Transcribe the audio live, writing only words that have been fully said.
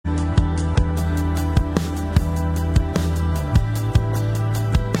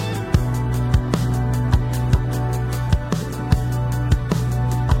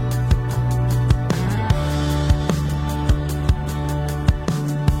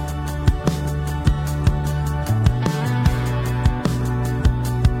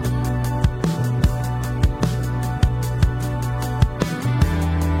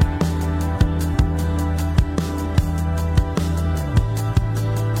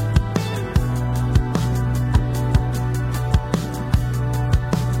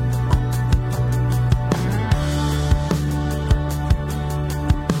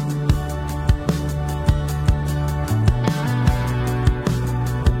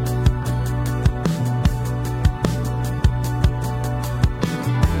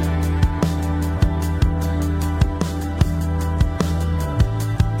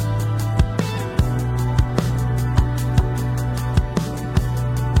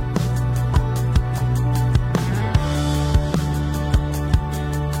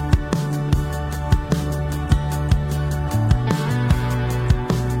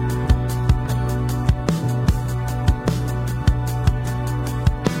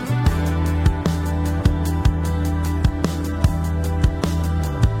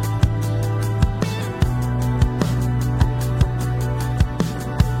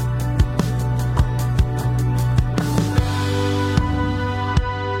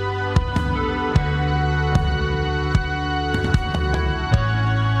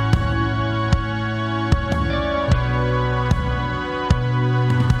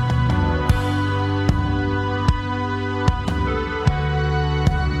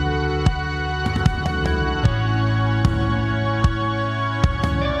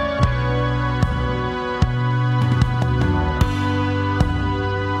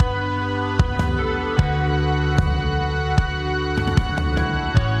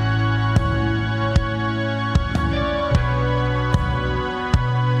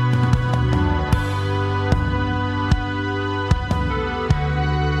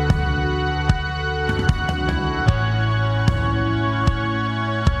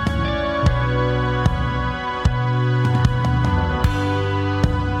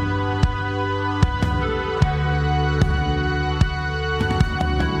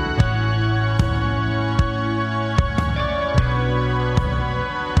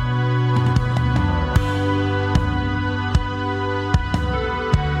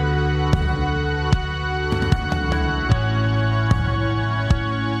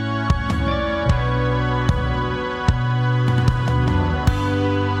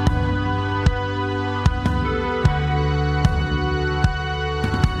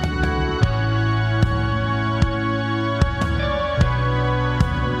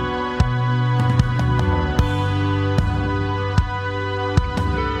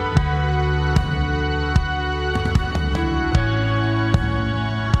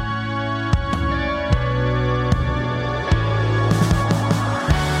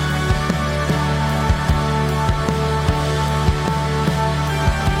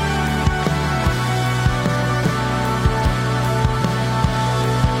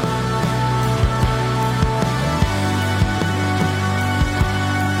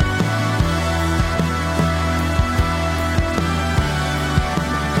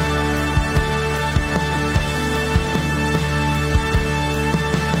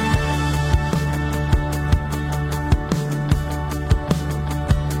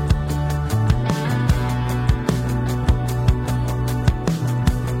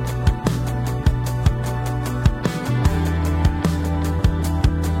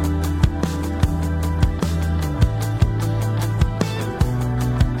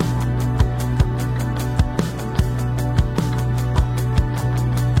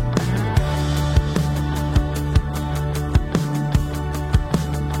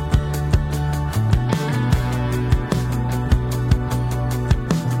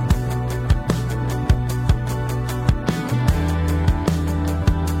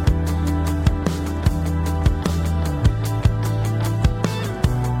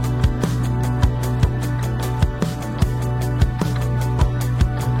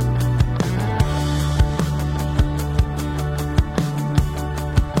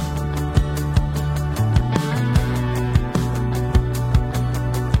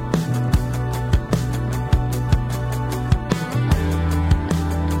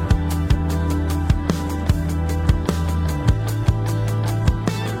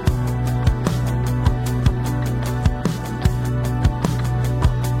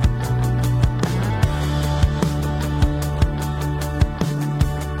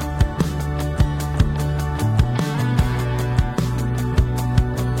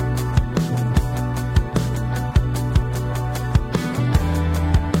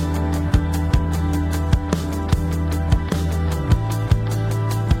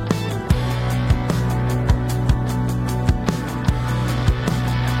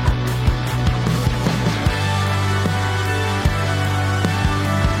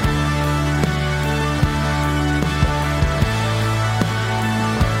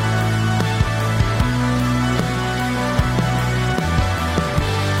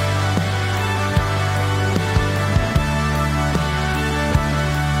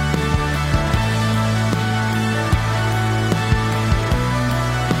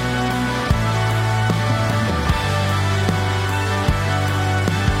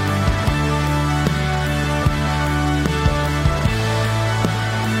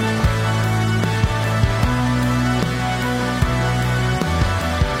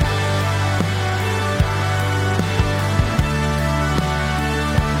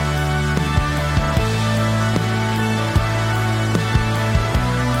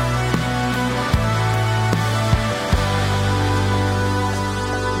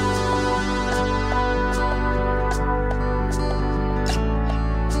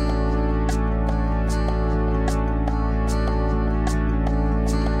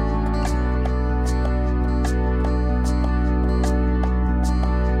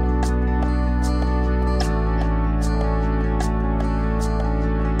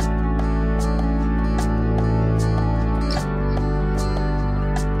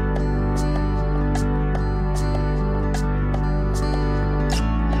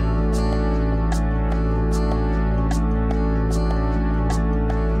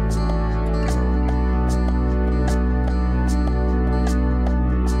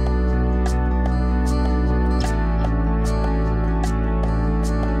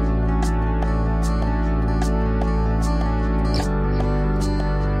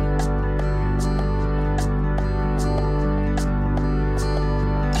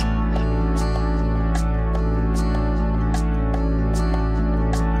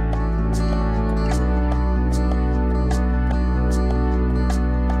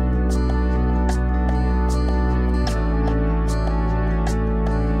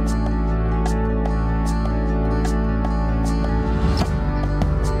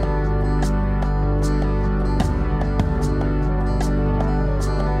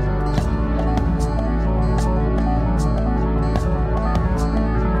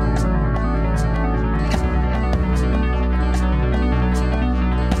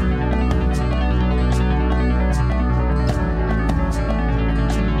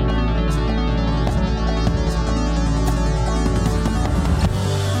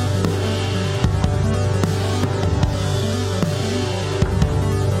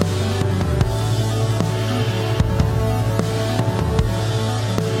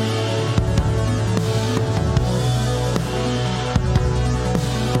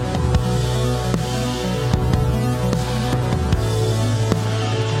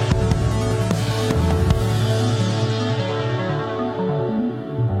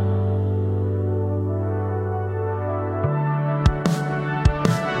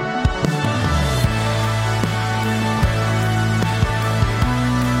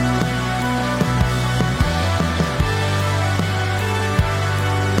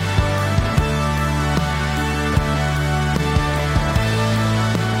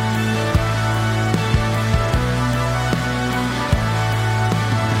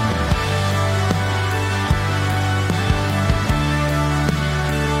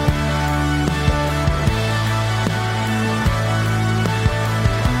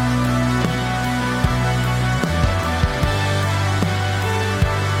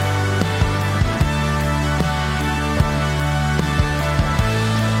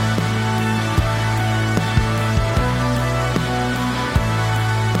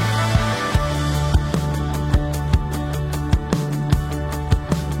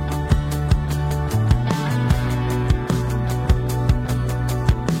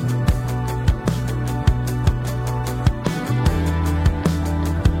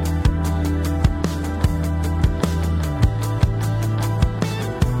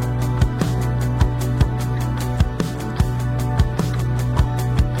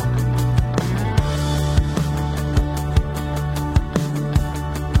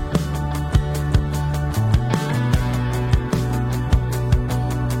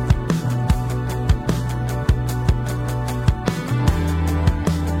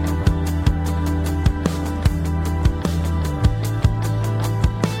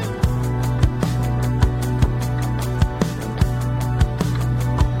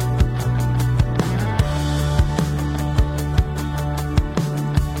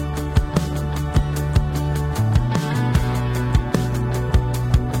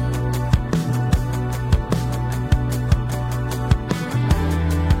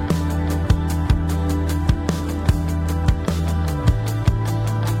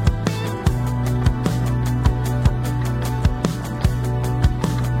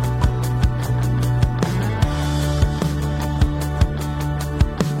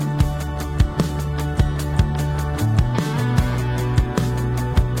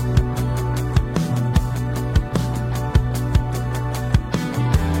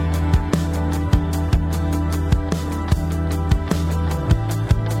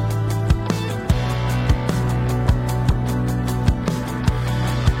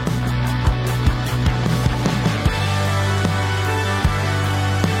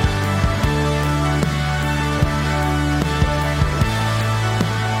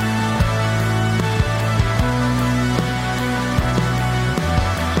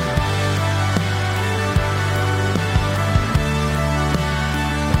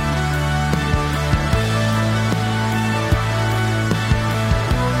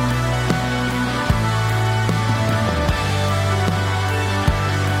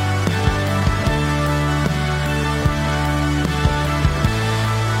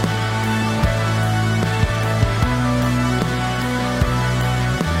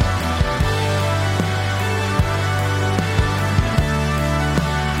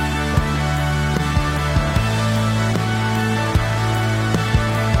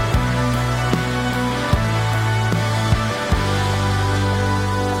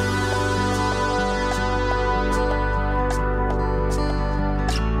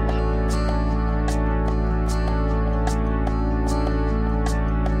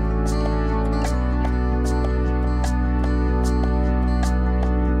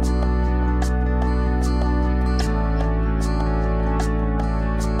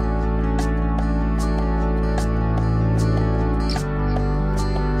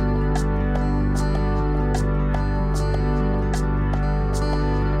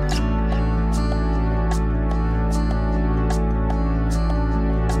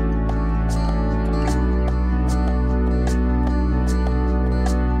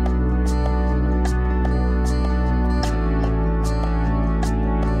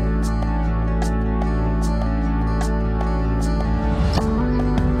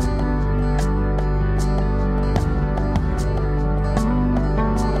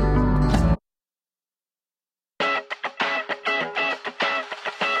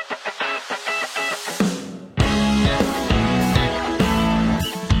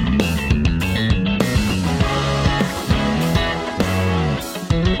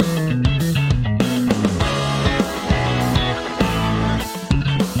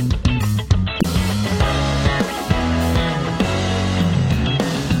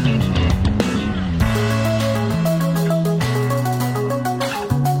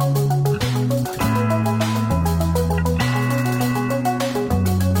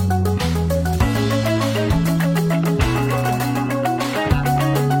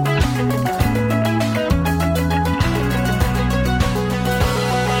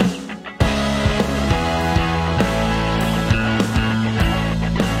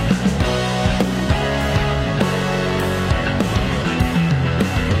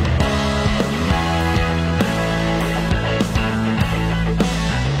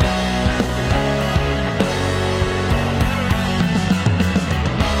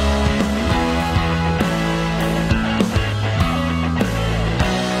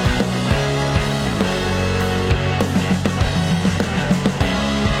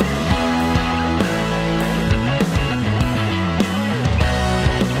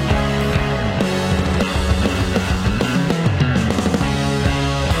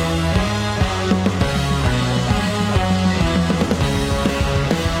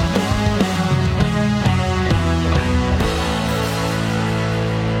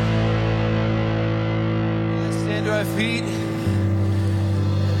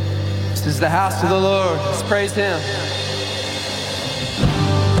This is the house of the Lord. Let's praise him.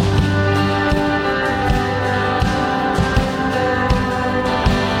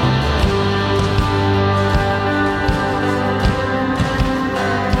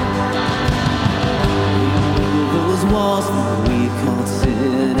 Those walls we called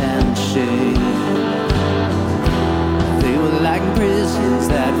sin and shame, they were like prisons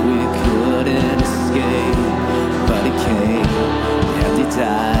that we couldn't escape. But he came and he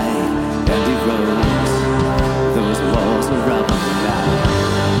died and he rose. Those walls are up now.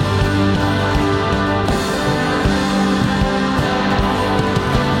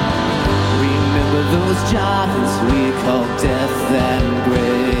 Remember those giants we called death and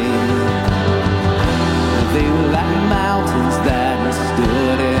grave. They were like mountains that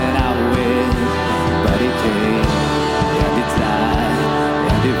stood in our way. But he came and he died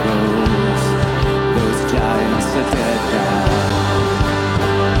and he rose. Those giants are dead now.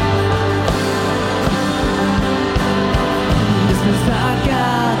 This is our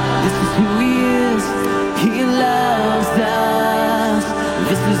God, this is who he is. He loves us.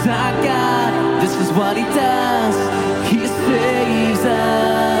 This is our God, this is what he does. He saves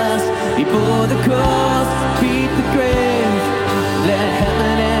us. He bore the cross, beat the grave. Let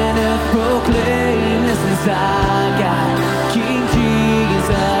heaven and earth proclaim. This is our God, King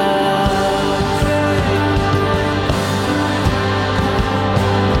Jesus.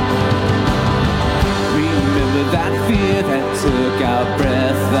 Remember that fear that took our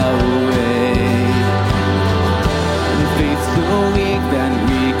breath away. Faith so weak that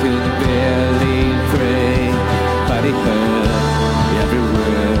we could barely pray. But he heard every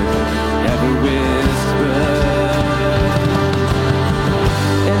word, every whisper.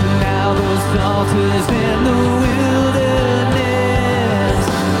 And now those altars in the wilderness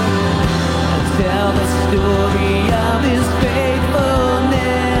tell the story of his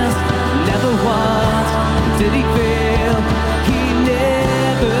faithfulness. Never once did he fail, he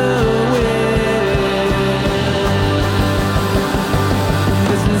never will.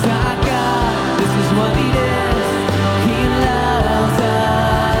 This is our God, this is what he does. He loves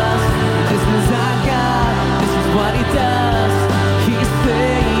us. This is our God, this is what he does. He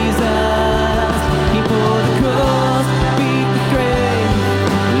saves us. He bore the cross, beat the grave.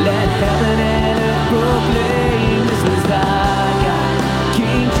 Let heaven and earth proclaim. This is our God,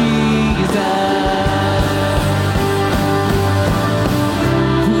 King Jesus.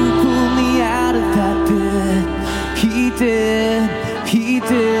 Who pulled me out of that pit? He did, he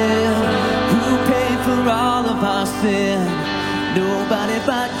did. Who paid for all of our sin? Nobody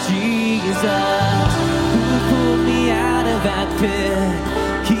but Jesus. Who pulled me out of that pit?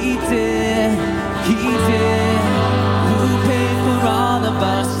 He did, he did. Who paid for all of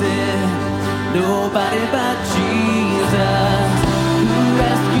our sin? Nobody but Jesus. Who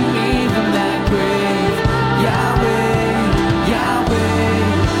rescued me from that grave? Yahweh, Yahweh.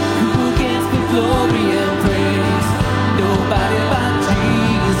 Who gets the glory and praise? Nobody but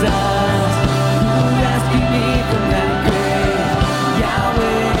Jesus. Who rescued me from that grave?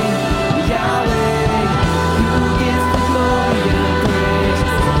 Yahweh, Yahweh. Who gets the glory and praise?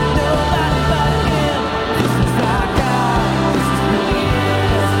 Nobody but him. This is our God, this is who he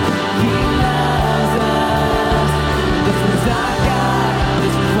is. He loves us. This is our God,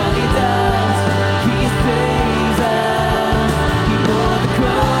 this is what he does. He saves us. He bore the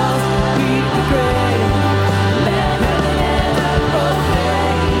cross, beat the grave. Let heaven and earth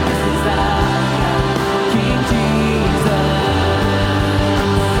proclaim. This is our God, King Jesus.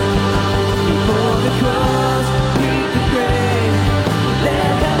 He bore the cross, beat the grave.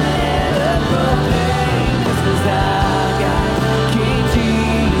 Let heaven and earth proclaim. This is our God, King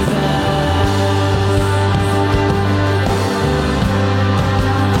Jesus.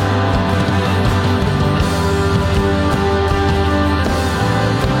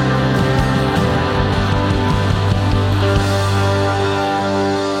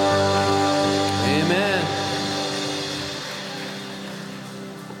 Amen.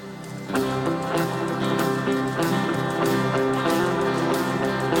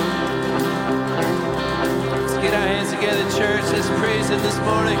 Let's get our hands together, church. Let's praise him this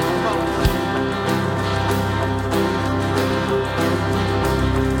morning. Come on.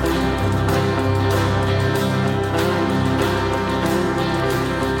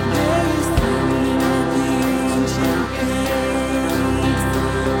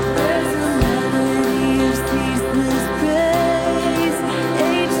 There's a melody of ceaseless praise.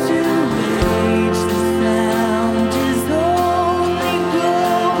 Age to age, the sound is only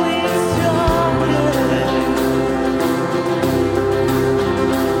growing stronger.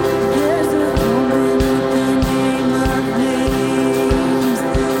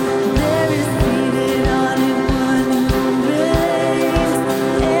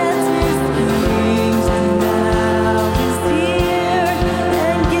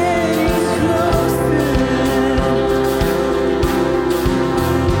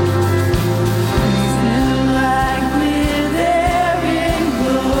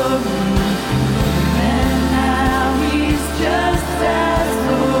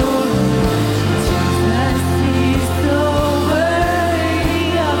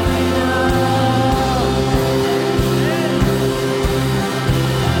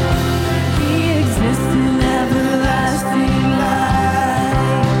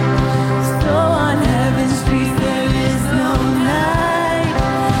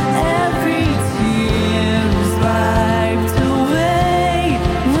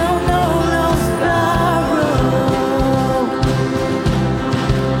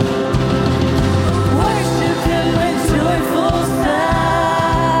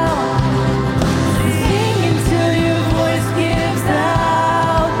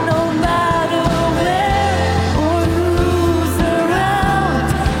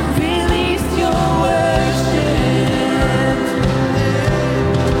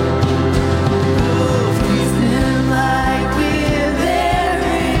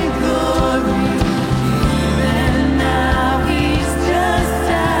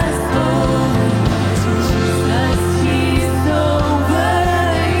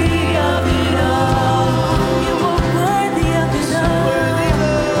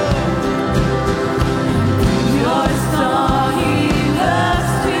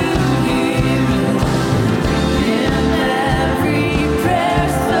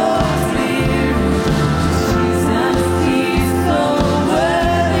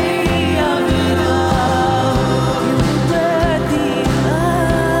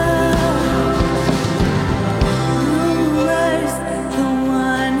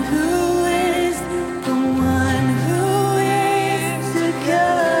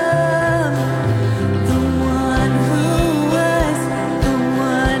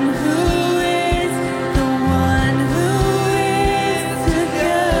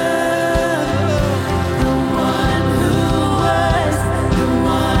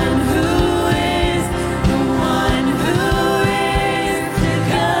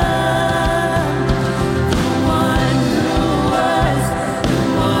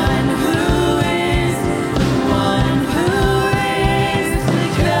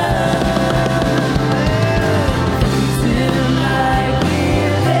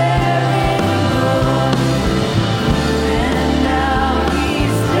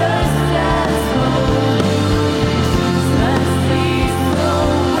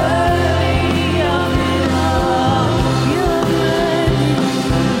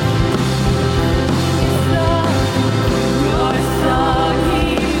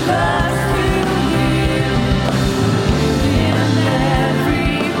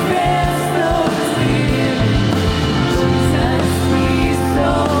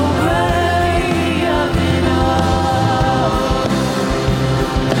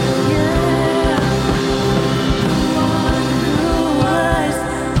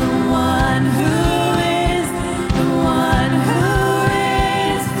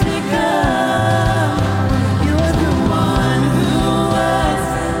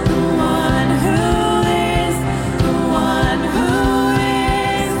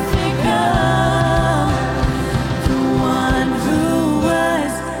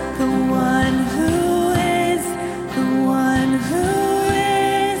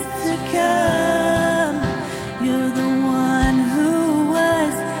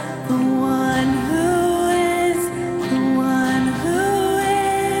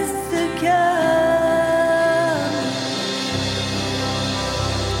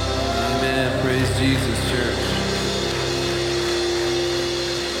 Praise Jesus, church.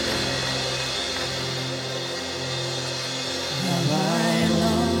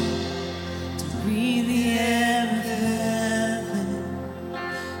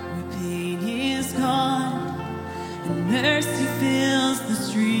 Mercy fills the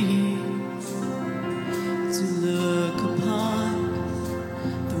streets to look upon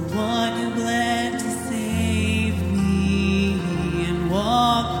the one who bled to save me and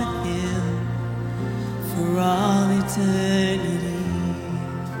walk with him for all eternity.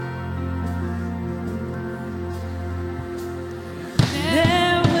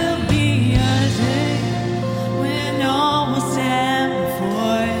 There will be a day when all will stand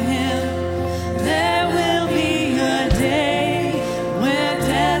before him. There will be a day where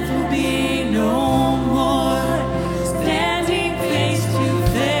death will be no more, standing face to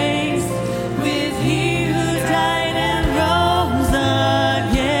face with he who died and rose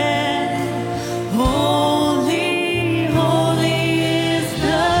again. Holy, holy is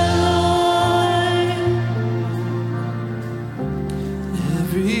the Lord.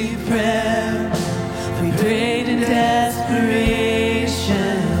 Every prayer we prayed in desperation,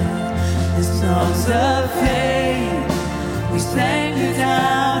 the songs of faith we sang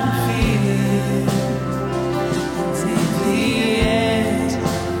without fear. And in the end,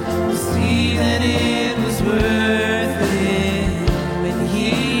 we'll see that it was worth it when he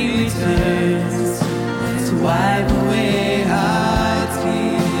returns to wipe away our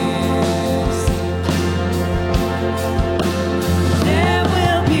tears. There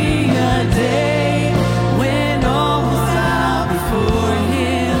will be a day when all will bow before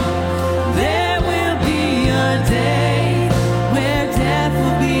him. There will be a day where death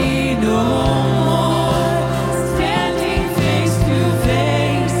will be no more, standing face to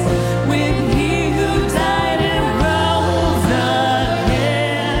face with he who died and rose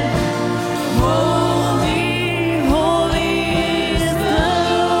again. Holy, holy is the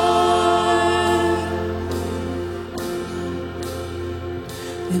Lord.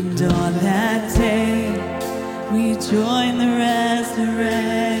 And on that day, we join the resurrection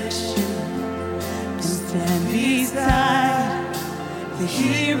and stand beside the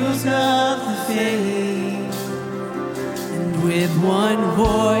heroes of the faith. And with one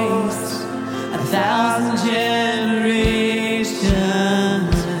voice, 1,000 generations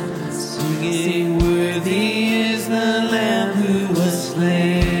singing, worthy is the Lamb who was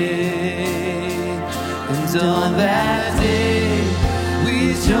slain. And on that day, we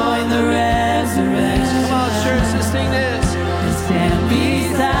join the resurrection. Come on, church, let's sing this. And stand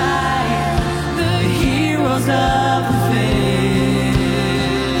beside the heroes of the faith.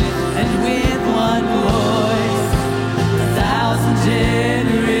 And with one voice, 1,000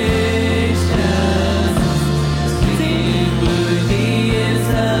 generations singing, worthy is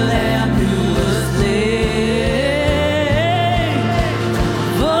the Lamb who was slain.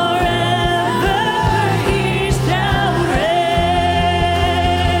 Forever he shall reign.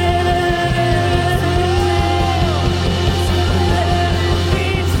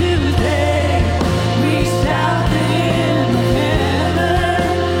 Today we shout in heaven,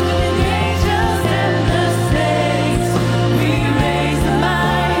 the angels and the saints. We raise a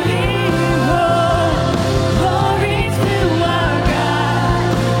mighty roar, glory to our God,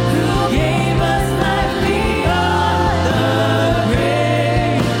 who gave us life beyond the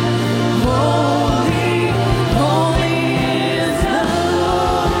grave. Holy, holy is the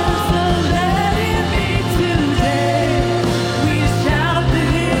Lord. So let it be today. We shout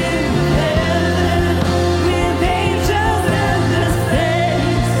in heaven, with angels and the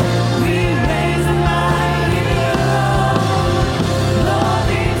saints. We raise a mighty roar,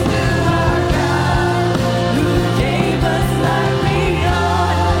 glory to our God, who gave us life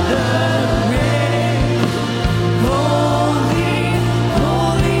beyond the grave. Holy,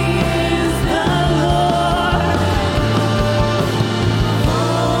 holy is the Lord.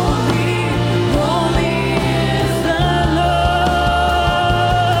 Holy, holy is the Lord.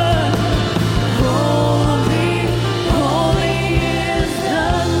 Holy, holy is the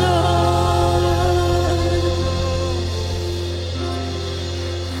Lord.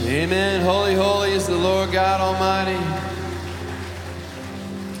 Amen. Holy, holy is the Lord God Almighty.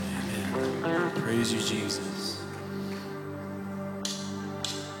 Amen. Praise you, Jesus.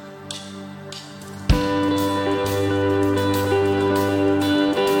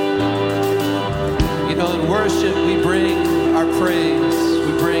 You know, in worship, we bring our praise,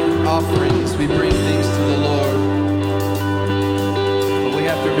 we bring offerings, we bring things to the Lord. But we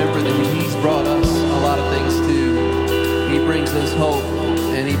have to remember that He's brought us a lot of things too. He brings us hope,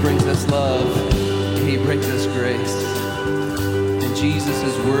 and He brings us love, and He brings us grace. And Jesus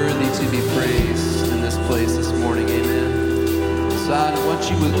is worthy to be praised in this place this morning. Amen. So I want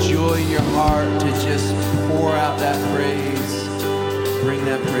you with joy in your heart to just pour out that praise. Bring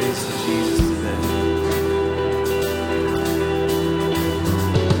that praise to Jesus today.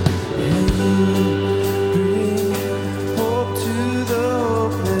 Bring hope to the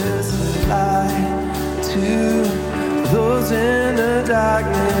hopeless, light to those in the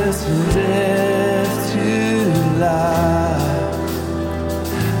darkness, and death to life.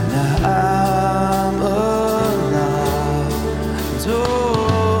 Now I'm alive. So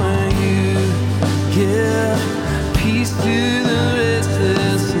you give peace to the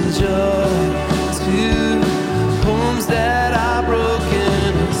restless and joy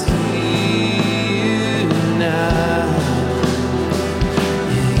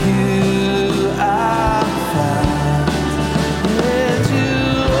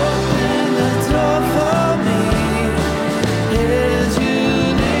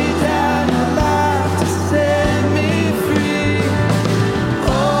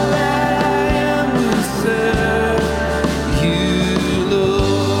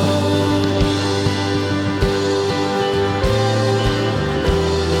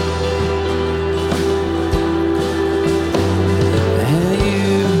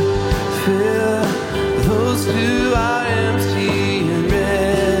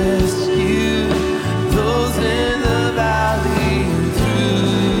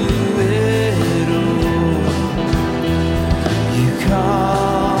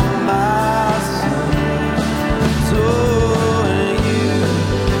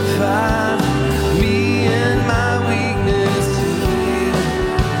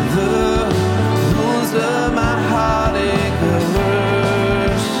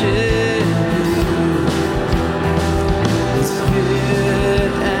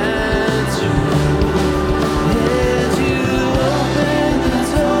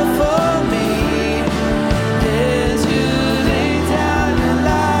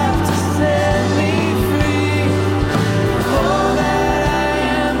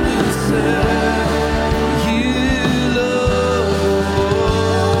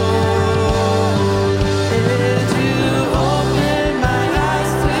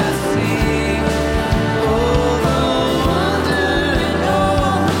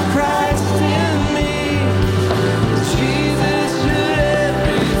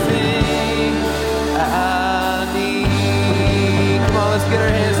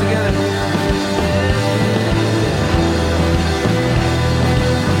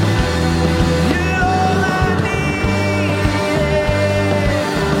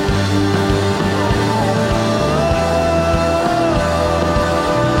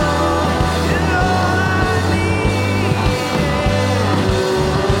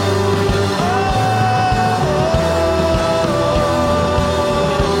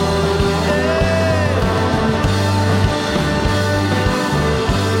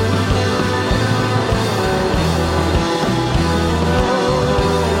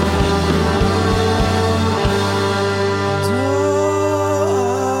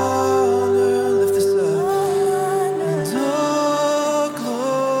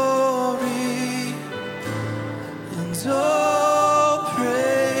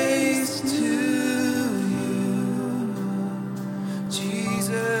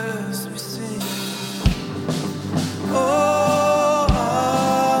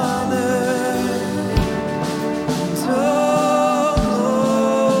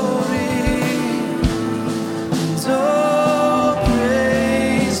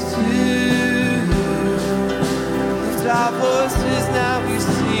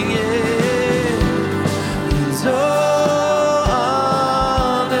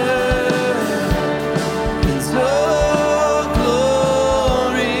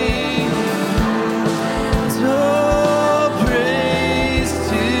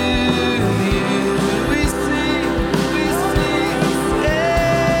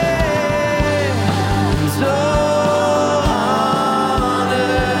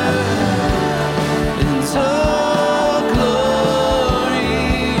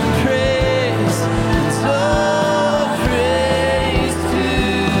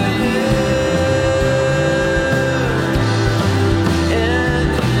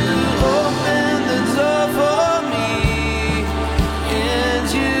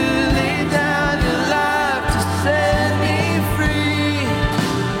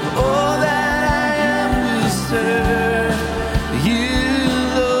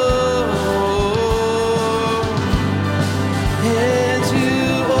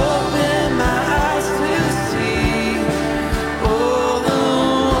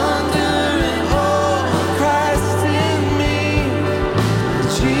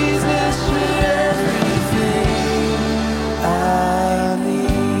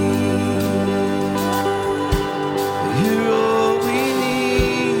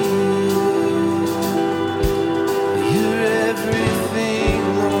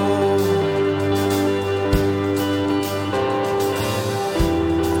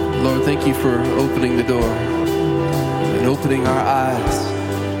thank you for opening the door and opening our eyes,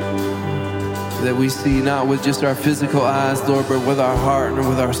 that we see not with just our physical eyes, Lord, but with our heart and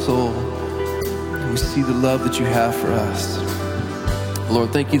with our soul. We see the love that you have for us.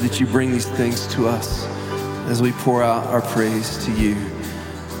 Lord, thank you that you bring these things to us as we pour out our praise to you.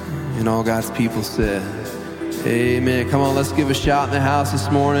 And all God's people said, amen. Come on, let's give a shout in the house this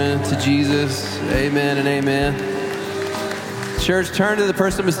morning to Jesus. Amen and amen. Church, turn to the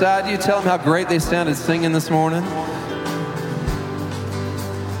person beside you. Tell them how great they sounded singing this morning.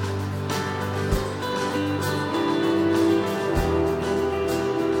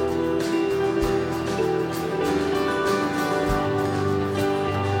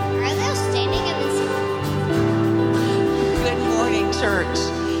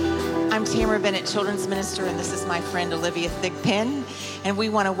 Children's minister, and this is my friend Olivia Thigpen, and we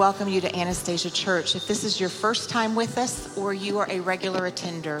want to welcome you to Anastasia Church. If this is your first time with us or you are a regular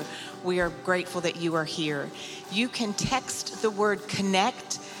attender, we are grateful that you are here. You can text the word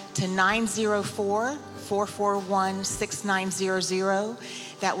CONNECT to 904-441-6900.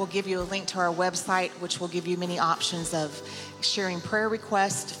 That will give you a link to our website, which will give you many options of sharing prayer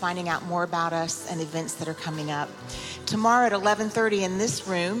requests, finding out more about us, and events that are coming up. Tomorrow at 11:30 in this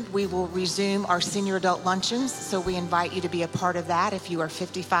room, we will resume our senior adult luncheons, so we invite you to be a part of that if you are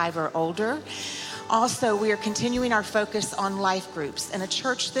 55 or older. Also, we are continuing our focus on life groups. In a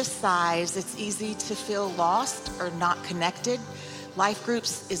church this size, it's easy to feel lost or not connected. Life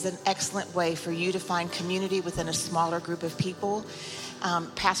groups is an excellent way for you to find community within a smaller group of people.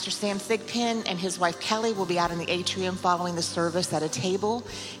 Pastor Sam Thigpen and his wife Kelly will be out in the atrium following the service at a table,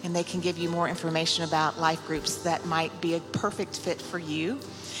 and they can give you more information about life groups that might be a perfect fit for you.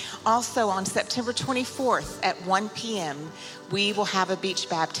 Also, on September 24th at 1 p.m., we will have a beach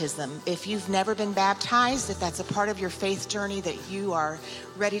baptism. If you've never been baptized, if that's a part of your faith journey, that you are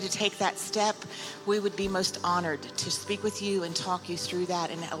ready to take that step, we would be most honored to speak with you and talk you through that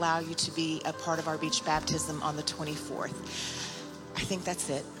and allow you to be a part of our beach baptism on the 24th. I think that's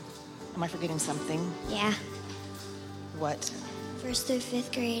it. Am I forgetting something? Yeah. What? 1st through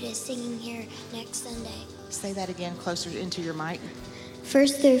 5th grade is singing here next Sunday. Say that again, closer into your mic.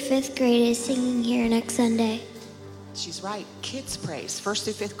 1st through 5th grade is singing here next Sunday. She's right. Kids Praise, 1st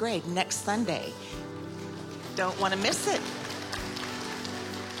through 5th grade, next Sunday. Don't want to miss it.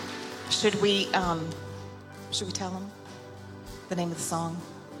 Should we tell them the name of the song?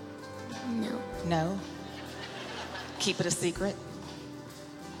 No. No? Keep it a secret?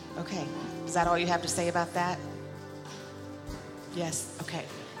 Okay. Is that all you have to say about that? Yes? Okay.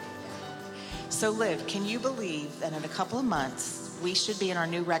 So, Liv, can you believe that in a couple of months, we should be in our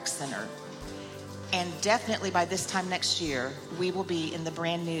new rec center? And definitely by this time next year, we will be in the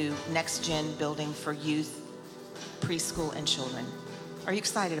brand new Next Gen building for youth, preschool, and children. Are you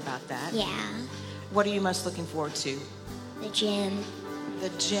excited about that? Yeah. What are you most looking forward to? The gym.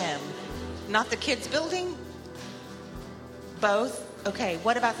 The gym. Not the kids' building? Both? Okay,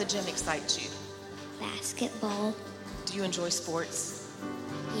 what about the gym excites you? Basketball. Do you enjoy sports?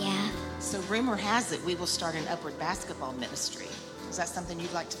 Yeah. So rumor has it we will start an Upward basketball ministry. Is that something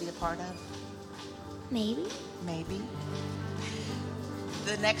you'd like to be a part of? Maybe. Maybe.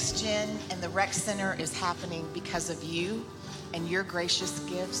 The Next Gen and the Rec Center is happening because of you and your gracious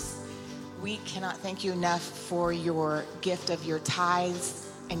gifts. We cannot thank you enough for your gift of your tithes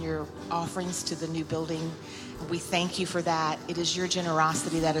and your offerings to the new building. We thank you for that. It is your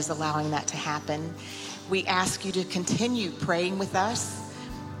generosity that is allowing that to happen. We ask you to continue praying with us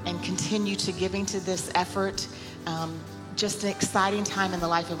and continue to giving to this effort. Just an exciting time in the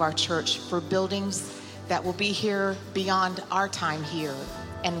life of our church for buildings that will be here beyond our time here.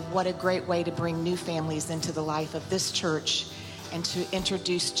 And what a great way to bring new families into the life of this church and to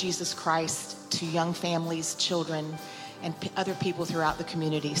introduce Jesus Christ to young families, children, and other people throughout the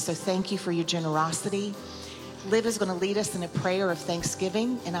community. So thank you for your generosity. Liv is going to lead us in a prayer of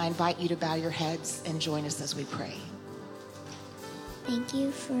thanksgiving, and I invite you to bow your heads and join us as we pray. Thank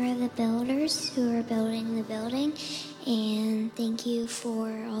you for the builders who are building the building, and thank you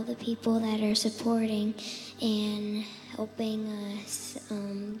for all the people that are supporting and helping us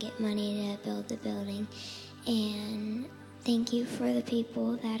get money to build the building. And thank you for the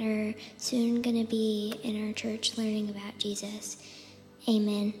people that are soon going to be in our church learning about Jesus.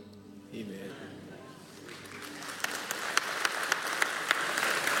 Amen. Amen.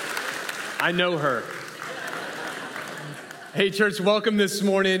 I know her. Hey, church, welcome this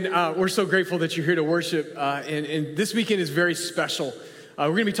morning. We're so grateful that you're here to worship. And this weekend is very special. We're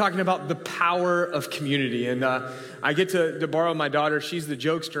going to be talking about the power of community. And I get to borrow my daughter. She's the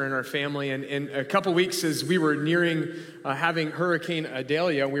jokester in our family. And in a couple weeks, as we were nearing having Hurricane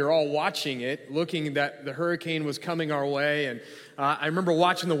Idalia, we were all watching it, looking that the hurricane was coming our way. And I remember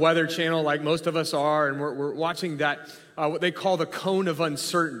watching the Weather Channel like most of us are, and we're watching that, what they call the cone of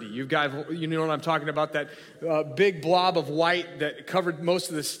uncertainty. You guys, you know what I'm talking about, that big blob of white that covered most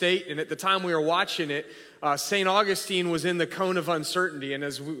of the state. And at the time we were watching it, St. Augustine was in the cone of uncertainty. And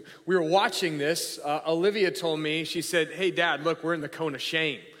as we were watching this, Olivia told me, she said, "Hey, Dad, look, we're in the cone of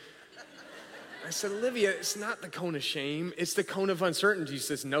shame." I said, "Olivia, it's not the cone of shame. It's the cone of uncertainty." She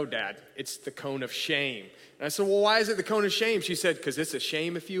says, "No, Dad, it's the cone of shame." And I said, "Well, why is it the cone of shame?" She said, "Because it's a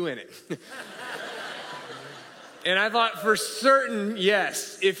shame if you in it." And I thought, for certain,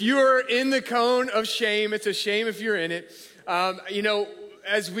 yes. If you are in the cone of shame, it's a shame if you're in it.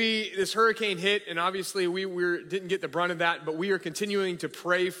 As this hurricane hit, and obviously we didn't get the brunt of that, but we are continuing to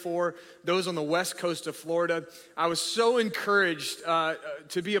pray for those on the west coast of Florida. I was so encouraged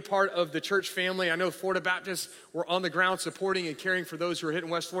to be a part of the church family. I know Florida Baptists were on the ground supporting and caring for those who were hit in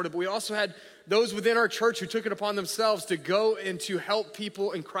West Florida, but we also had those within our church who took it upon themselves to go and to help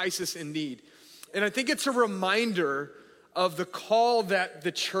people in crisis and need. And I think it's a reminder of the call that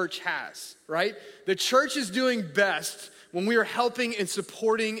the church has, right? The church is doing best when we are helping and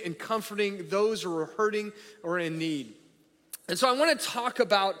supporting and comforting those who are hurting or in need. And so I want to talk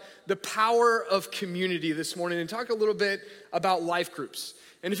about the power of community this morning and talk a little bit about life groups.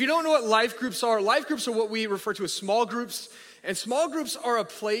 And if you don't know what life groups are what we refer to as small groups. And small groups are a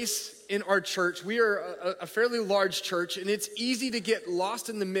place in our church. We are a fairly large church, and it's easy to get lost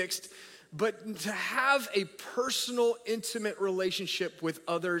in the mix, but to have a personal, intimate relationship with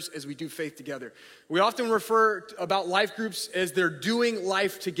others as we do faith together. We often refer about life groups as they're doing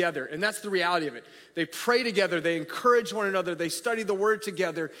life together, and that's the reality of it. They pray together, they encourage one another, they study the word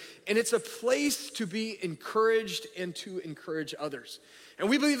together, and it's a place to be encouraged and to encourage others. And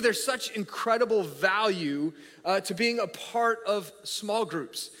we believe there's such incredible value to being a part of small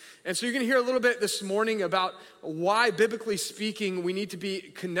groups. And so you're going to hear a little bit this morning about why, biblically speaking, we need to be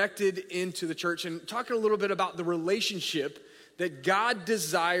connected into the church, and talking a little bit about the relationship that God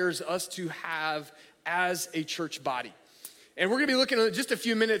desires us to have as a church body. And we're going to be looking at just a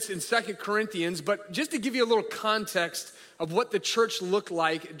few minutes in 2 Corinthians, but just to give you a little context of what the church looked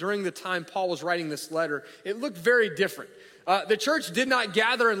like during the time Paul was writing this letter, it looked very different. The church did not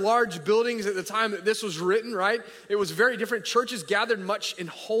gather in large buildings at the time that this was written, right? It was very different. Churches gathered much in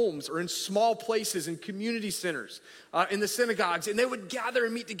homes or in small places, in community centers, in the synagogues, and they would gather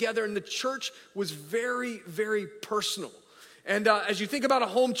and meet together, and the church was very, very personal. And as you think about a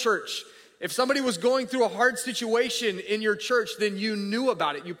home church, if somebody was going through a hard situation in your church, then you knew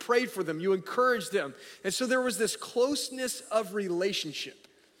about it. You prayed for them. You encouraged them. And so there was this closeness of relationship.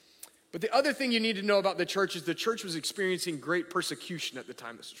 But the other thing you need to know about the church is the church was experiencing great persecution at the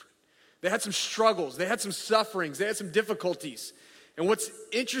time this was written. They had some struggles, they had some sufferings, they had some difficulties. And what's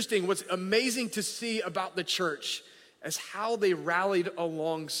interesting, what's amazing to see about the church is how they rallied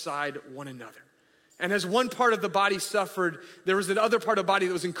alongside one another. And as one part of the body suffered, there was another part of the body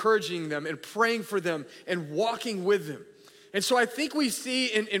that was encouraging them and praying for them and walking with them. And so I think we see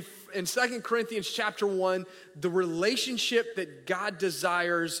in 2 Corinthians chapter 1, the relationship that God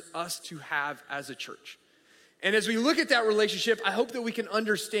desires us to have as a church. And as we look at that relationship, I hope that we can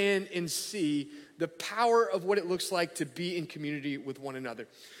understand and see the power of what it looks like to be in community with one another.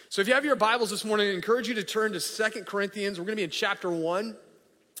 So if you have your Bibles this morning, I encourage you to turn to 2 Corinthians. We're going to be in chapter 1.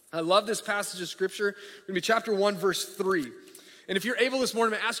 I love this passage of scripture. We're going to be chapter 1, verse 3. And if you're able this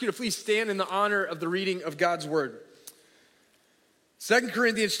morning, I'm going to ask you to please stand in the honor of the reading of God's word. 2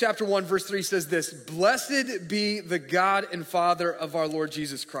 Corinthians chapter 1, verse 3 says this: "Blessed be the God and Father of our Lord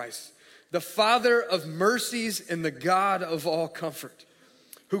Jesus Christ, the Father of mercies and the God of all comfort,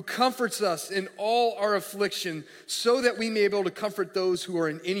 who comforts us in all our affliction, so that we may be able to comfort those who are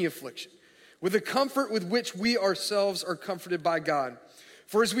in any affliction, with the comfort with which we ourselves are comforted by God.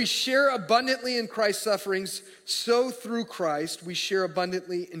 For as we share abundantly in Christ's sufferings, so through Christ we share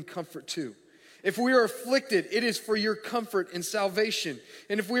abundantly in comfort too. If we are afflicted, it is for your comfort and salvation.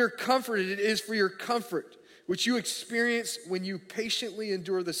 And if we are comforted, it is for your comfort, which you experience when you patiently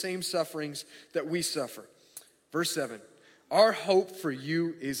endure the same sufferings that we suffer." Verse 7, "Our hope for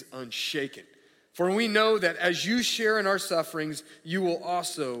you is unshaken. For we know that as you share in our sufferings, you will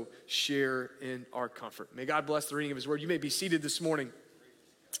also share in our comfort." May God bless the reading of his word. You may be seated this morning.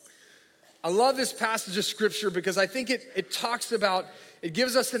 I love this passage of scripture because I think it talks about, it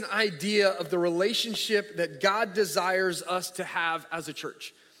gives us an idea of the relationship that God desires us to have as a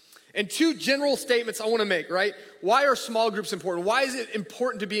church. And two general statements I want to make, right? Why are small groups important? Why is it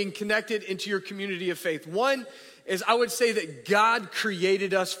important to being connected into your community of faith? One is I would say that God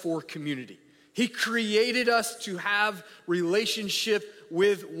created us for community. He created us to have relationship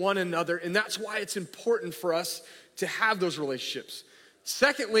with one another, and that's why it's important for us to have those relationships.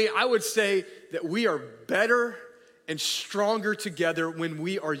 Secondly, I would say that we are better and stronger together when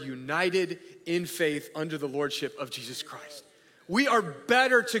we are united in faith under the lordship of Jesus Christ. We are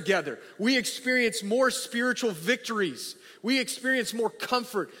better together. We experience more spiritual victories. We experience more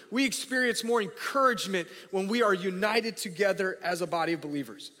comfort. We experience more encouragement when we are united together as a body of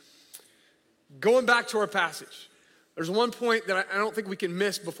believers. Going back to our passage, there's one point that I don't think we can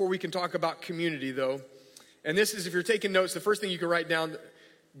miss before we can talk about community, though. And this is, if you're taking notes, the first thing you can write down,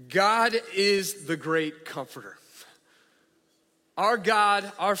 God is the great comforter. Our God,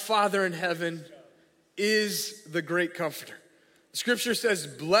 our Father in heaven, is the great comforter. Scripture says,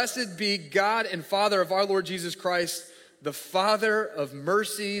 "Blessed be God and Father of our Lord Jesus Christ, the Father of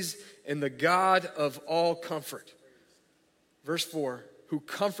mercies and the God of all comfort." Verse 4, "Who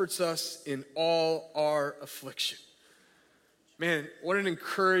comforts us in all our affliction." Man, what an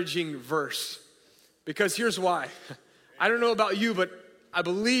encouraging verse. Because here's why. I don't know about you, but I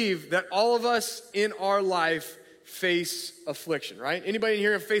believe that all of us in our life face affliction, right? Anybody in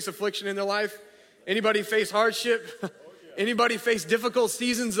here face affliction in their life? Anybody face hardship? Anybody face difficult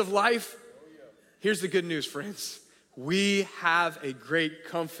seasons of life? Here's the good news, friends. We have a great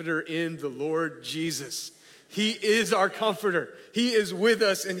comforter in the Lord Jesus. He is our comforter. He is with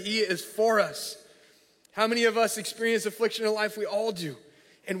us and he is for us. How many of us experience affliction in life? We all do.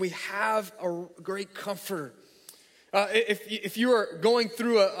 And we have a great comforter. If you are going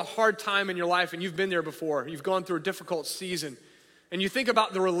through a hard time in your life, and you've been there before, you've gone through a difficult season, and you think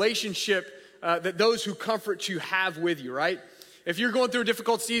about the relationship that those who comfort you have with you, right? If you're going through a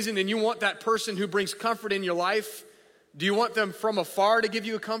difficult season and you want that person who brings comfort in your life, do you want them from afar to give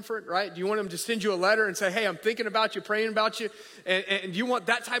you a comfort, right? Do you want them to send you a letter and say, "Hey, I'm thinking about you, praying about you," and do you want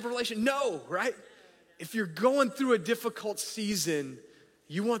that type of relation? No, right? If you're going through a difficult season,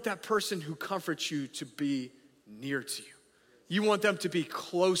 you want that person who comforts you to be near to you. You want them to be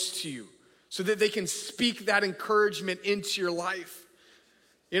close to you so that they can speak that encouragement into your life.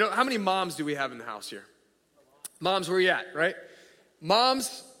 You know, how many moms do we have in the house here? Moms, where you at, right?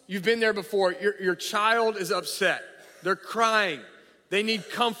 Moms, you've been there before. Your child is upset. They're crying. They need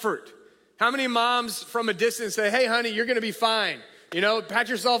comfort. How many moms from a distance say, "Hey, honey, you're going to be fine. You know, pat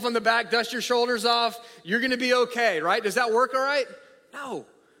yourself on the back, dust your shoulders off. You're going to be okay," right? Does that work all right? No.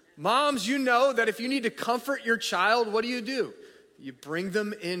 Moms, you know that if you need to comfort your child, what do? You bring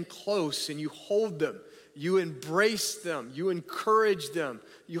them in close and you hold them. You embrace them. You encourage them.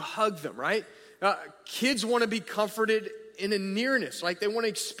 You hug them, right? Kids want to be comforted in a nearness. Like they want to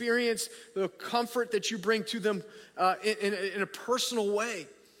experience the comfort that you bring to them in a personal way.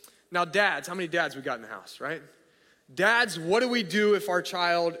 Now, dads, how many dads we got in the house, right? Dads, what do we do if our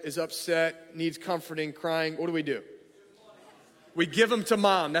child is upset, needs comforting, crying? What do? We give them to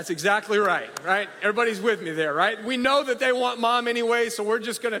mom. That's exactly right? Everybody's with me there, right? We know that they want mom anyway, so we're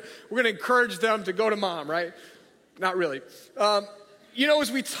gonna encourage them to go to mom, right? Not really.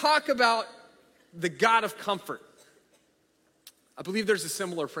 As we talk about the God of comfort, I believe there's a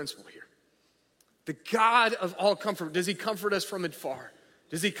similar principle here. The God of all comfort, does he comfort us from afar?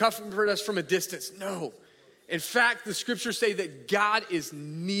 Does he comfort us from a distance? No. In fact, the scriptures say that God is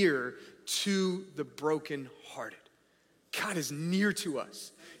near to the brokenhearted. God is near to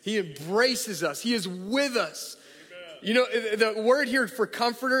us. He embraces us. He is with us. Amen. You know, the word here for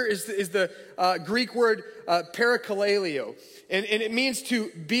comforter is the Greek word parakaleo. And it means to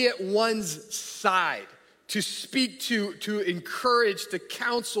be at one's side, to speak to encourage, to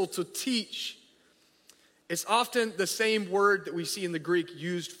counsel, to teach. It's often the same word that we see in the Greek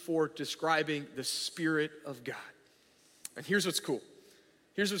used for describing the Spirit of God. And here's what's cool.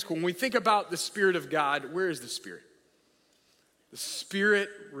 When we think about the Spirit of God, where is the Spirit? The Spirit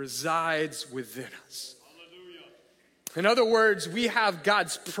resides within us. Hallelujah. In other words, we have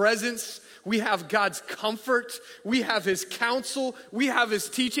God's presence, we have God's comfort, we have his counsel, we have his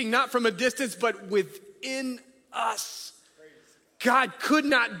teaching, not from a distance, but within us. God could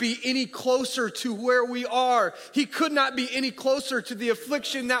not be any closer to where we are. He could not be any closer to the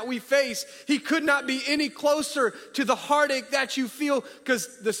affliction that we face. He could not be any closer to the heartache that you feel,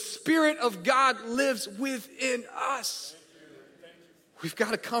 because the Spirit of God lives within us. We've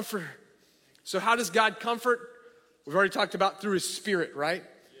got a comforter. So how does God comfort? We've already talked about through his Spirit, right?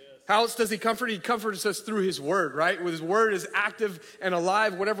 Yes. How else does he comfort? He comforts us through his word, right? With his word is active and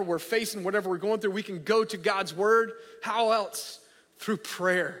alive. Whatever we're facing, whatever we're going through, we can go to God's word. How else? Through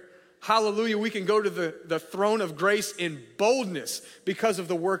prayer. Hallelujah. We can go to the throne of grace in boldness because of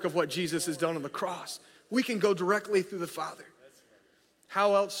the work of what Jesus has done on the cross. We can go directly through the Father.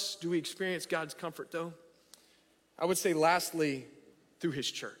 How else do we experience God's comfort, though? I would say lastly, through his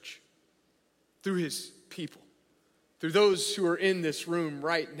church, through his people, through those who are in this room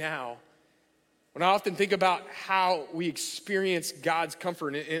right now. When I often think about how we experience God's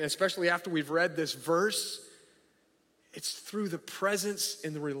comfort, and especially after we've read this verse, it's through the presence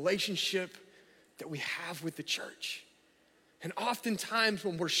and the relationship that we have with the church. And oftentimes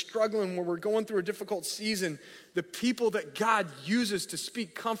when we're struggling, when we're going through a difficult season, the people that God uses to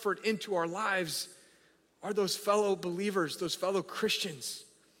speak comfort into our lives are those fellow believers, those fellow Christians.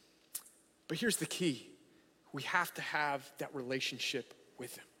 But here's the key. We have to have that relationship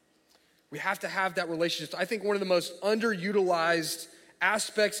with them. We have to have that relationship. I think one of the most underutilized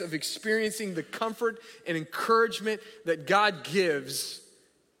aspects of experiencing the comfort and encouragement that God gives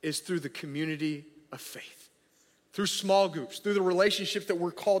is through the community of faith, through small groups, through the relationship that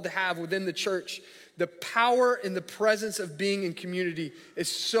we're called to have within the church. The power and the presence of being in community is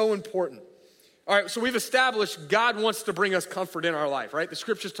so important. All right, so we've established God wants to bring us comfort in our life, right? The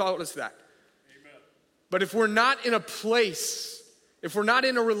scriptures taught us that. Amen. But if we're not in a place, if we're not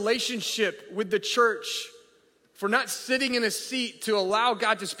in a relationship with the church, if we're not sitting in a seat to allow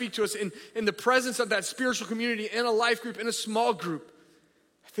God to speak to us in the presence of that spiritual community, in a life group, in a small group,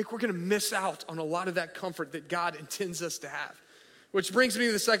 I think we're gonna miss out on a lot of that comfort that God intends us to have. Which brings me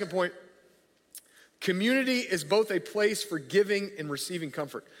to the second point. Community is both a place for giving and receiving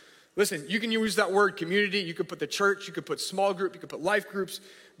comfort. Listen, you can use that word community, you could put the church, you could put small group, you could put life groups,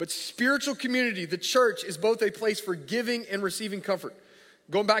 but spiritual community, the church, is both a place for giving and receiving comfort.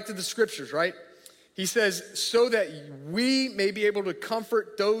 Going back to the scriptures, right? He says, so that we may be able to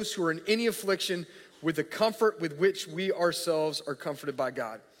comfort those who are in any affliction with the comfort with which we ourselves are comforted by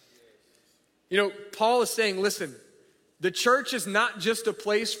God. You know, Paul is saying, listen, the church is not just a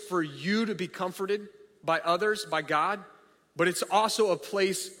place for you to be comforted by others, by God, but it's also a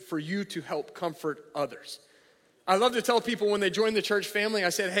place for you to help comfort others. I love to tell people when they join the church family, I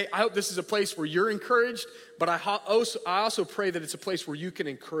said, hey, I hope this is a place where you're encouraged, but I also pray that it's a place where you can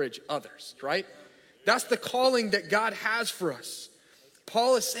encourage others, right? That's the calling that God has for us.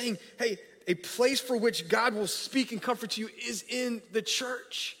 Paul is saying, hey, a place for which God will speak and comfort you is in the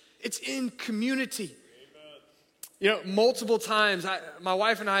church. It's in community. Amen. You know, multiple times, my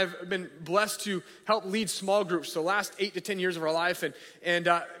wife and I have been blessed to help lead small groups the last 8 to 10 years of our life. And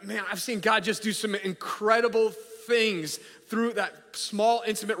man, I've seen God just do some incredible things through that small,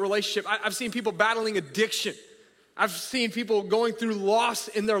 intimate relationship. I've seen people battling addiction. I've seen people going through loss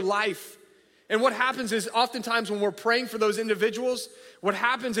in their life. And what happens is oftentimes when we're praying for those individuals, what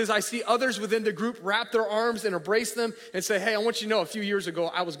happens is I see others within the group wrap their arms and embrace them and say, hey, I want you to know a few years ago,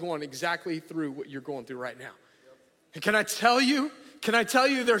 I was going exactly through what you're going through right now. And can I tell you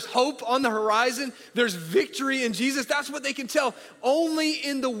there's hope on the horizon? There's victory in Jesus. That's what they can tell only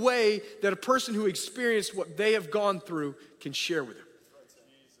in the way that a person who experienced what they have gone through can share with them.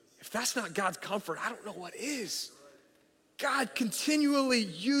 If that's not God's comfort, I don't know what is. God continually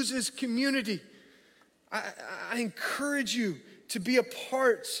uses community. I encourage you to be a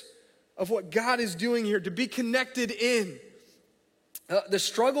part of what God is doing here, to be connected in. The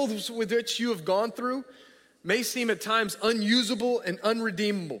struggles with which you have gone through may seem at times unusable and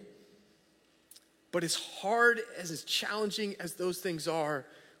unredeemable. But as hard, as challenging as those things are,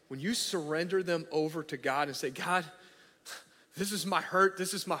 when you surrender them over to God and say, God, this is my hurt,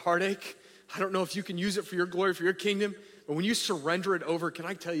 this is my heartache. I don't know if you can use it for your glory, for your kingdom. But when you surrender it over, can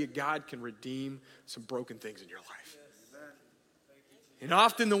I tell you, God can redeem some broken things in your life. And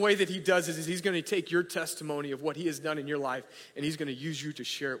often the way that he does is he's going to take your testimony of what he has done in your life, and he's going to use you to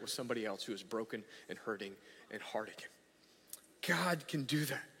share it with somebody else who is broken and hurting and heartache. God can do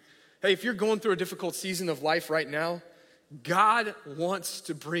that. Hey, if you're going through a difficult season of life right now, God wants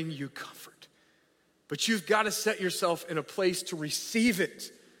to bring you comfort. But you've got to set yourself in a place to receive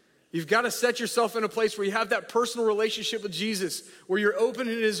it. You've got to set yourself in a place where you have that personal relationship with Jesus, where you're open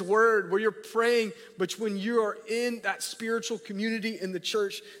in his word, where you're praying, but when you are in that spiritual community in the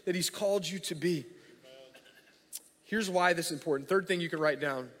church that he's called you to be. Here's why this is important. Third thing you can write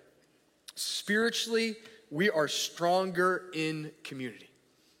down. Spiritually, we are stronger in community.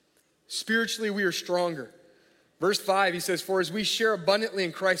 Spiritually, we are stronger. Verse 5, he says, for as we share abundantly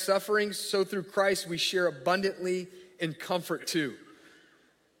in Christ's sufferings, so through Christ we share abundantly in comfort too.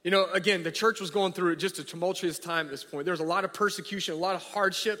 You know, again, the church was going through just a tumultuous time at this point. There was a lot of persecution, a lot of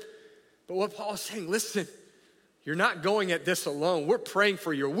hardship. But what Paul is saying, listen, you're not going at this alone. We're praying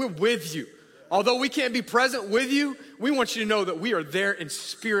for you. We're with you. Although we can't be present with you, we want you to know that we are there in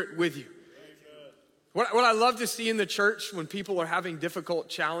spirit with you. What I love to see in the church when people are having difficult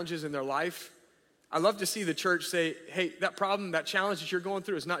challenges in their life, I love to see the church say, hey, that problem, that challenge that you're going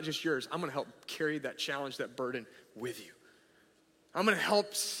through is not just yours. I'm going to help carry that challenge, that burden with you. I'm going to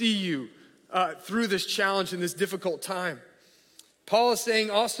help see you through this challenge in this difficult time. Paul is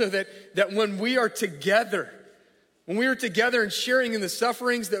saying also that when we are together and sharing in the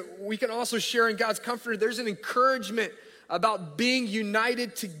sufferings, that we can also share in God's comfort. There's an encouragement about being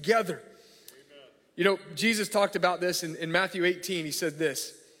united together. Amen. You know, Jesus talked about this in Matthew 18. He said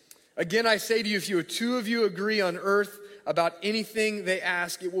this, again, I say to you, if you two of you agree on earth about anything they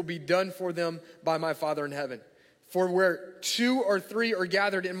ask, it will be done for them by my Father in heaven. For where 2 or 3 are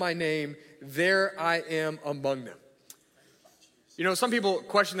gathered in my name, there I am among them. You know, some people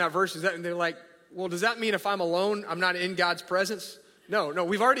question that verse, and they're like, well, does that mean if I'm alone, I'm not in God's presence? No,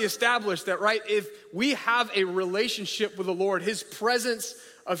 we've already established that, right? If we have a relationship with the Lord, his presence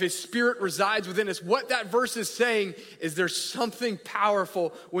of his Spirit resides within us. What that verse is saying is there's something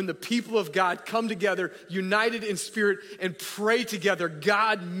powerful when the people of God come together, united in spirit, and pray together.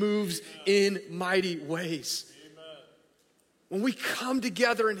 God moves in mighty ways. When we come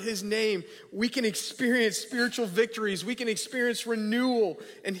together in his name, we can experience spiritual victories. We can experience renewal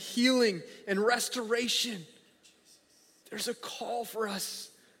and healing and restoration. There's a call for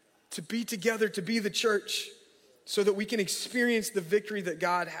us to be together, to be the church, so that we can experience the victory that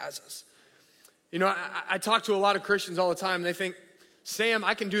God has us. You know, I talk to a lot of Christians all the time, and they think, Sam,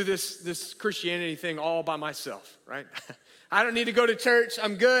 I can do this Christianity thing all by myself, right? I don't need to go to church.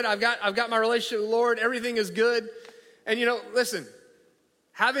 I'm good. I've got my relationship with the Lord. Everything is good. And you know, listen,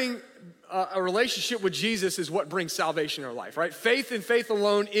 having a relationship with Jesus is what brings salvation in our life, right? Faith and faith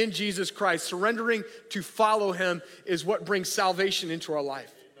alone in Jesus Christ, surrendering to follow him is what brings salvation into our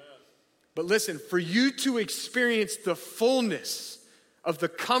life. Amen. But listen, for you to experience the fullness of the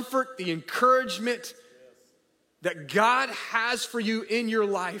comfort, the encouragement that God has for you in your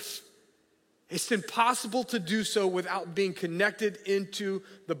life, it's impossible to do so without being connected into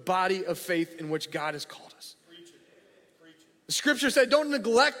the body of faith in which God has called us. The scripture said, don't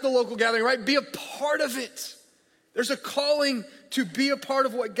neglect the local gathering, right? Be a part of it. There's a calling to be a part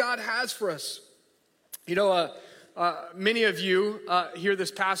of what God has for us. You know, many of you here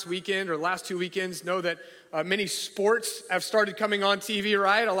this past weekend or last 2 weekends know that many sports have started coming on TV,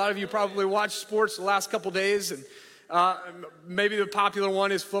 right? A lot of you probably watched sports the last couple days, and maybe the popular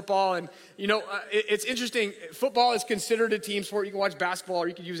one is football. And, you know, it's interesting. Football is considered a team sport. You can watch basketball or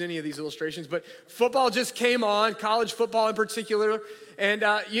you can use any of these illustrations. But football just came on, college football in particular. And,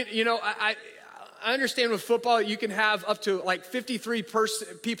 you know, I understand with football, you can have up to like 53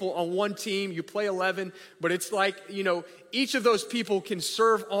 people on one team. You play 11. But it's like, you know, each of those people can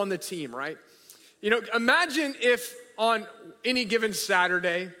serve on the team, right? You know, imagine if on any given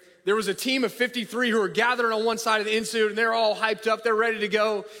Saturday, there was a team of 53 who were gathered on one side of the infield, and they're all hyped up, they're ready to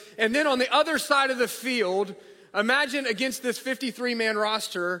go. And then on the other side of the field, imagine against this 53-man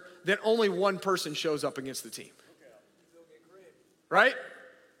roster that only one person shows up against the team. Right?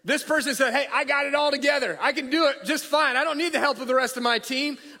 This person said, hey, I got it all together. I can do it just fine. I don't need the help of the rest of my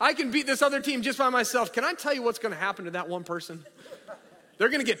team. I can beat this other team just by myself. Can I tell you what's going to happen to that one person? They're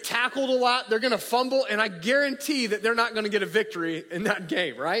going to get tackled a lot. They're going to fumble. And I guarantee that they're not going to get a victory in that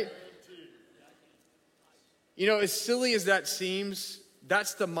game, right? You know, as silly as that seems,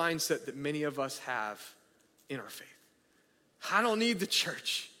 that's the mindset that many of us have in our faith. I don't need the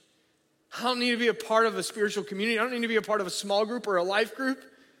church. I don't need to be a part of a spiritual community. I don't need to be a part of a small group or a life group.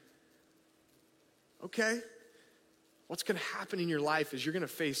 Okay. What's going to happen in your life is you're going to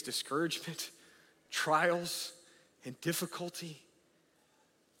face discouragement, trials, and difficulty.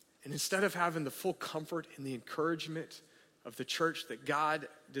 And instead of having the full comfort and the encouragement of the church that God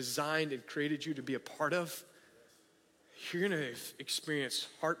designed and created you to be a part of, you're going to experience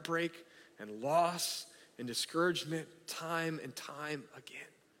heartbreak and loss and discouragement time and time again.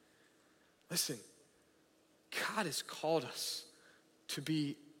 Listen, God has called us to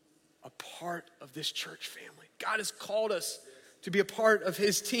be a part of this church family. God has called us to be a part of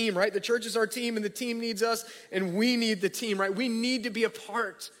his team, right? The church is our team, and the team needs us, and we need the team, right? We need to be a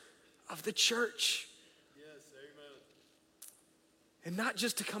part of the church. Yes, amen. And not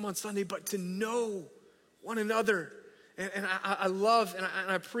just to come on Sunday, but to know one another. And I love and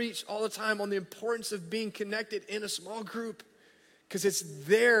I preach all the time on the importance of being connected in a small group, because it's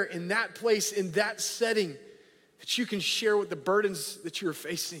there in that place, in that setting, that you can share with the burdens that you're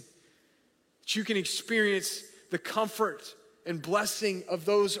facing, that you can experience the comfort and blessing of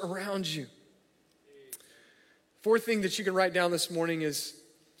those around you. Fourth thing that you can write down this morning is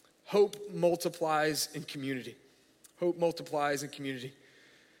hope multiplies in community. Hope multiplies in community.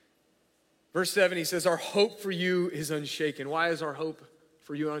 Verse 7, he says, our hope for you is unshaken. Why is our hope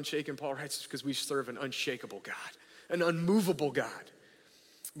for you unshaken? Paul writes, it's because we serve an unshakable God, an unmovable God.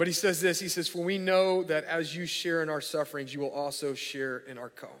 But he says this, he says, for we know that as you share in our sufferings, you will also share in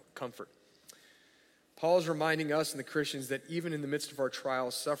our comfort. Paul is reminding us and the Christians that even in the midst of our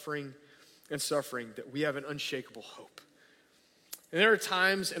trials, suffering, that we have an unshakable hope. And there are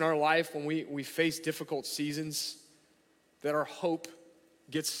times in our life when we face difficult seasons that our hope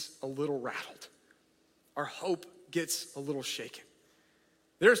gets a little rattled. Our hope gets a little shaken.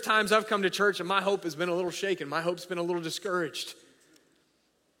 There's times I've come to church and my hope has been a little shaken. My hope's been a little discouraged.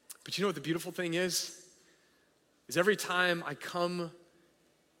 But you know what the beautiful thing is? Is every time I come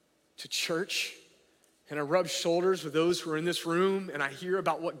to church and I rub shoulders with those who are in this room and I hear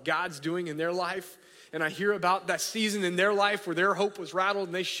about what God's doing in their life, and I hear about that season in their life where their hope was rattled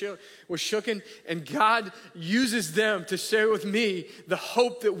and they were shooken, and God uses them to share with me the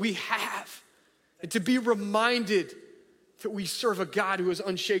hope that we have, and to be reminded that we serve a God who is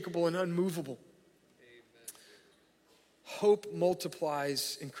unshakable and unmovable. Amen. Hope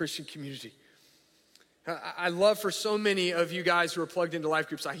multiplies in Christian community. I love for so many of you guys who are plugged into life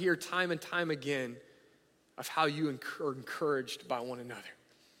groups, I hear time and time again of how you are encouraged by one another.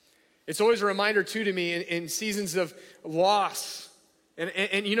 It's always a reminder too to me in seasons of loss.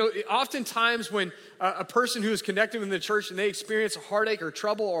 And you know, oftentimes when a person who is connected in the church and they experience a heartache or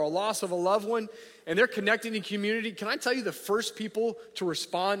trouble or a loss of a loved one, and they're connected in community, can I tell you the first people to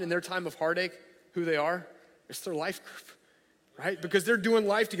respond in their time of heartache, who they are? It's their life group, right? Because they're doing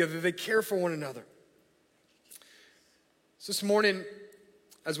life together. They care for one another. So this morning,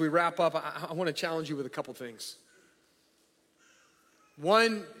 as we wrap up, I want to challenge you with a couple things.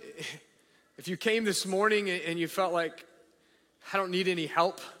 One, if you came this morning and you felt like, I don't need any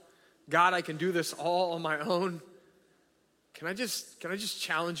help, God, I can do this all on my own, can I just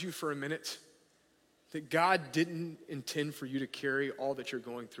challenge you for a minute that God didn't intend for you to carry all that you're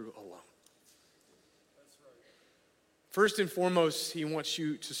going through alone. That's right. First and foremost, he wants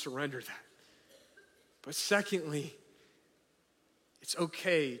you to surrender that. But secondly, it's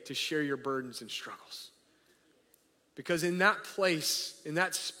okay to share your burdens and struggles. Because in that place, in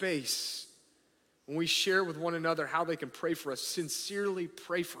that space, when we share with one another how they can pray for us, sincerely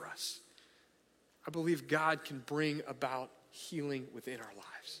pray for us, I believe God can bring about healing within our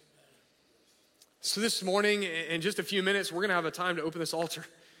lives. So this morning, in just a few minutes, we're going to have a time to open this altar.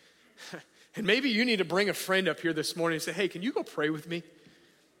 And maybe you need to bring a friend up here this morning and say, hey, can you go pray with me?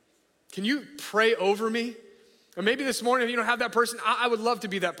 Can you pray over me? Or maybe this morning, if you don't have that person, I would love to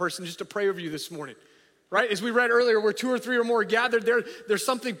be that person just to pray over you this morning. Right? As we read earlier, where 2 or 3 or more are gathered, there's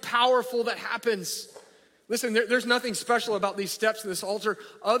something powerful that happens. Listen, there's nothing special about these steps in this altar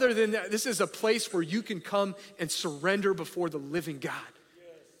other than that this is a place where you can come and surrender before the living God.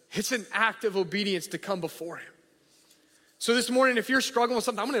 It's an act of obedience to come before him. So this morning, if you're struggling with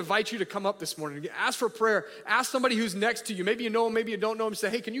something, I'm going to invite you to come up this morning. Ask for prayer. Ask somebody who's next to you. Maybe you know him, maybe you don't know him. Say,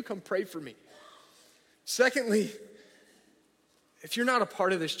 hey, can you come pray for me? Secondly, if you're not a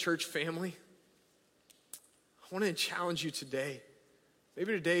part of this church family, I want to challenge you today.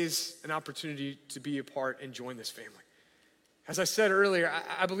 Maybe today is an opportunity to be a part and join this family. As I said earlier,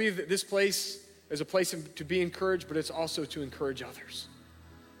 I believe that this place is a place to be encouraged, but it's also to encourage others.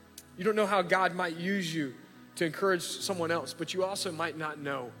 You don't know how God might use you to encourage someone else, but you also might not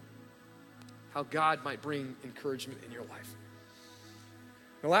know how God might bring encouragement in your life.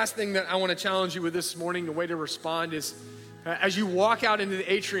 The last thing that I want to challenge you with this morning, the way to respond is as you walk out into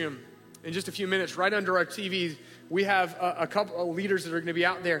the atrium in just a few minutes, right under our TVs, we have a couple of leaders that are going to be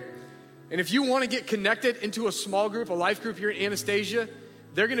out there. And if you want to get connected into a small group, a life group here at Anastasia,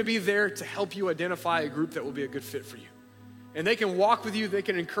 they're going to be there to help you identify a group that will be a good fit for you. And they can walk with you, they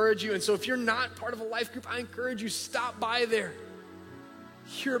can encourage you. And so if you're not part of a life group, I encourage you, stop by there.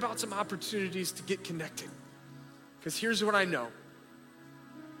 Hear about some opportunities to get connected. Because here's what I know.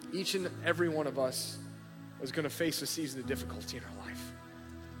 Each and every one of us is going to face a season of difficulty in our life.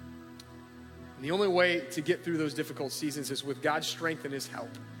 And the only way to get through those difficult seasons is with God's strength and his help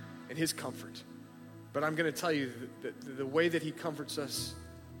and his comfort. But I'm going to tell you that the way that he comforts us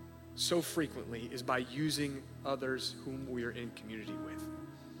so frequently is by using others whom we are in community with.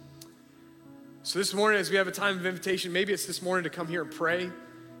 So this morning, as we have a time of invitation, maybe it's this morning to come here and pray.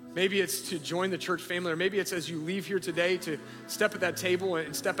 Maybe it's to join the church family, or maybe it's as you leave here today to step at that table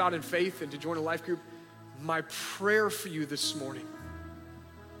and step out in faith and to join a life group. My prayer for you this morning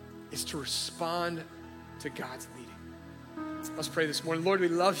is to respond to God's leading. Let's pray this morning. Lord, we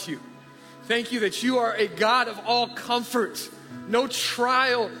love you. Thank you that you are a God of all comfort. No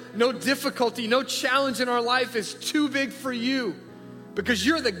trial, no difficulty, no challenge in our life is too big for you because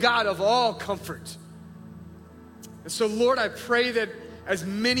you're the God of all comfort. And so, Lord, I pray that as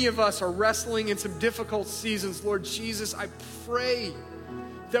many of us are wrestling in some difficult seasons, Lord Jesus, I pray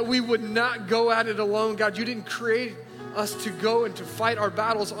that we would not go at it alone. God, you didn't create us to go and to fight our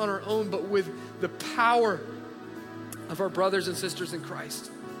battles on our own, but with the power of our brothers and sisters in Christ.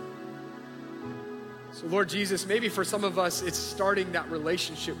 So Lord Jesus, maybe for some of us, it's starting that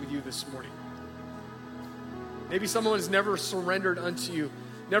relationship with you this morning. Maybe someone has never surrendered unto you,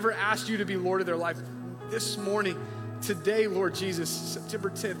 never asked you to be Lord of their life. This morning, today, Lord Jesus, September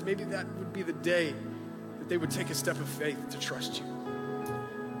 10th, maybe that would be the day that they would take a step of faith to trust you.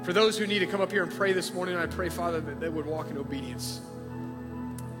 For those who need to come up here and pray this morning, I pray, Father, that they would walk in obedience.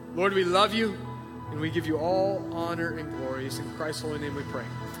 Lord, we love you, and we give you all honor and glory. It's in Christ's holy name we pray.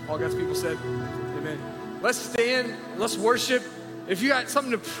 All God's people said, amen. Let's stand, let's worship. If you got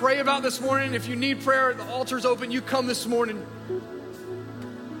something to pray about this morning, if you need prayer, the altar's open, you come this morning.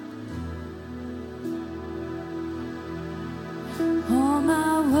 All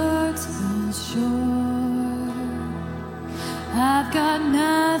my works fall short. I've got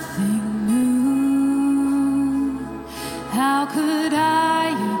nothing new. How could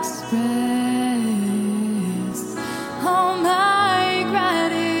I express all my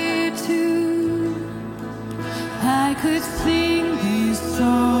gratitude? I could sing these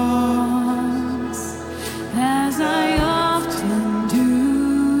songs as I often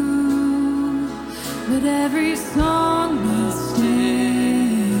do, but every song must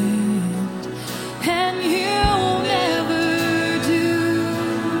end, and you'll never do.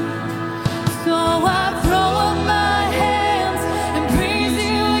 So I throw up my hands and praise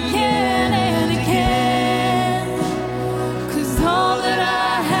you again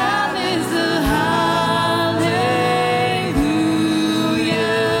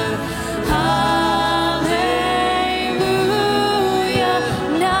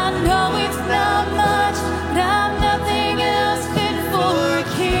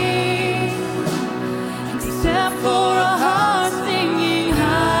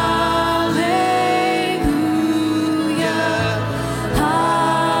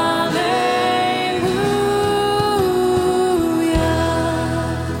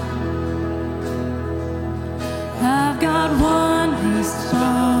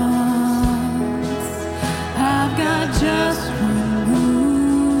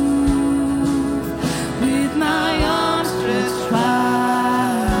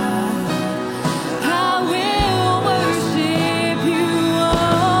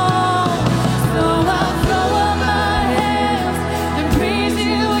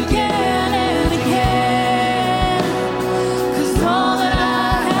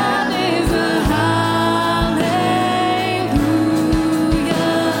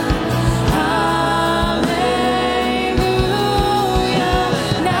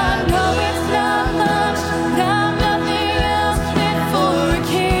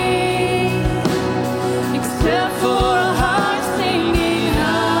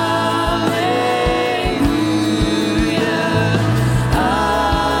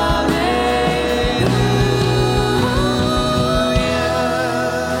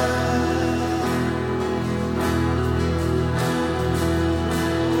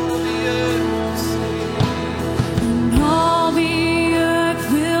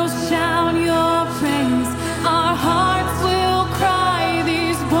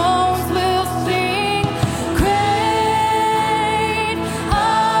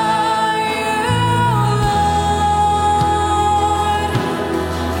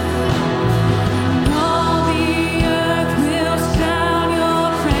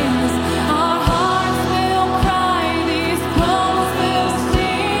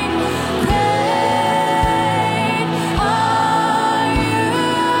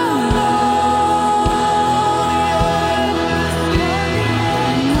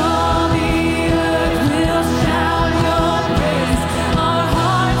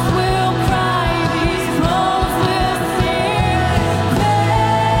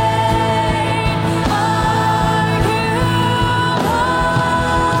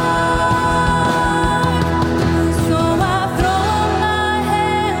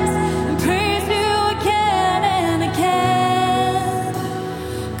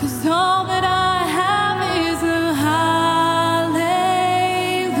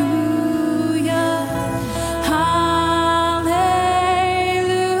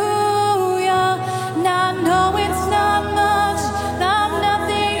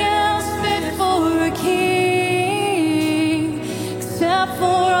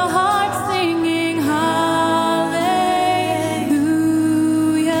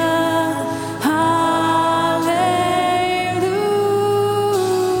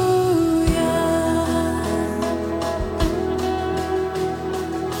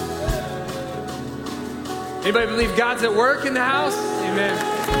believe God's at work in the house. Amen.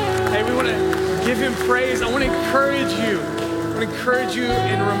 Hey, we want to give him praise. I want to encourage you. I want to encourage you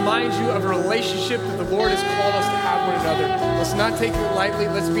and remind you of a relationship that the Lord has called us to have one another. Let's not take it lightly.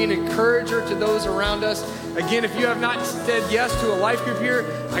 Let's be an encourager to those around us. Again, if you have not said yes to a life group here,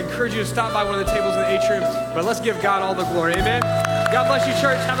 I encourage you to stop by one of the tables in the atrium. But let's give God all the glory. Amen. God bless you,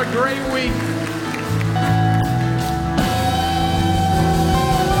 church. Have a great week.